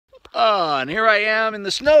Oh, and here I am in the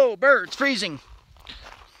snow. Birds freezing.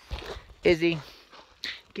 Izzy,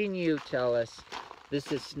 can you tell us?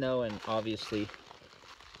 This is snowing, obviously.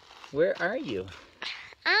 Where are you?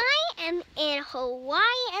 I am in Hawaii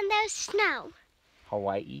and there's snow.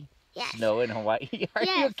 Hawaii? Yes. Snow in Hawaii? Are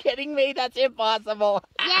Yes. you kidding me? That's impossible.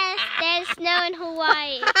 Yes, there's snow in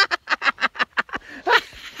Hawaii.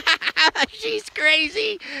 She's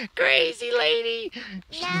crazy. Crazy lady.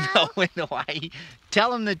 No. Snow in Hawaii.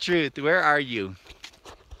 Tell him the truth. Where are you?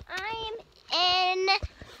 I'm in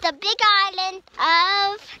the big island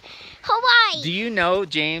of Hawaii. Do you know,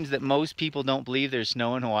 James, that most people don't believe there's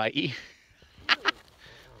snow in Hawaii?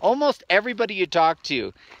 Almost everybody you talk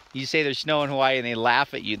to, you say there's snow in Hawaii and they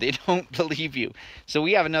laugh at you. They don't believe you. So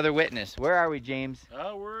we have another witness. Where are we, James?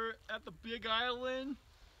 We're at the big island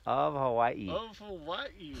Of Hawaii. of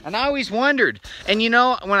Hawaii. And I always wondered. And you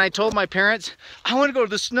know, when I told my parents, I want to go to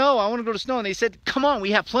the snow, I want to go to snow. And they said, come on, we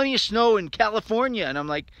have plenty of snow in California. And I'm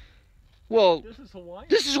like, well, This is Hawaii?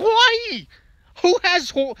 this is Hawaii. Who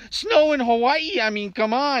has snow in Hawaii? I mean,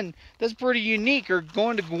 come on. That's pretty unique. Or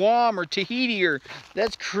going to Guam or Tahiti, or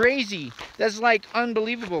that's crazy. That's like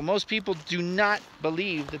unbelievable. Most people do not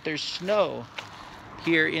believe that there's snow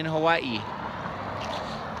here in Hawaii.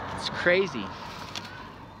 It's crazy.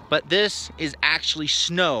 But this is actually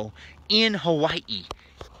snow in Hawaii.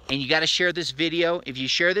 And you got to share this video. If you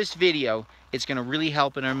share this video, it's going to really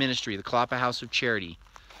help in our ministry, the Kalapa House of Charity.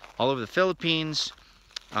 All over the Philippines,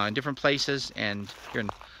 in different places, and here in,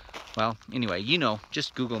 well, anyway, you know,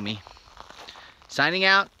 just Google me. Signing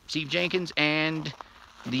out, Steve Jenkins and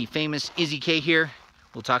the famous Izzy K here.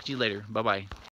 We'll talk to you later. Bye-bye.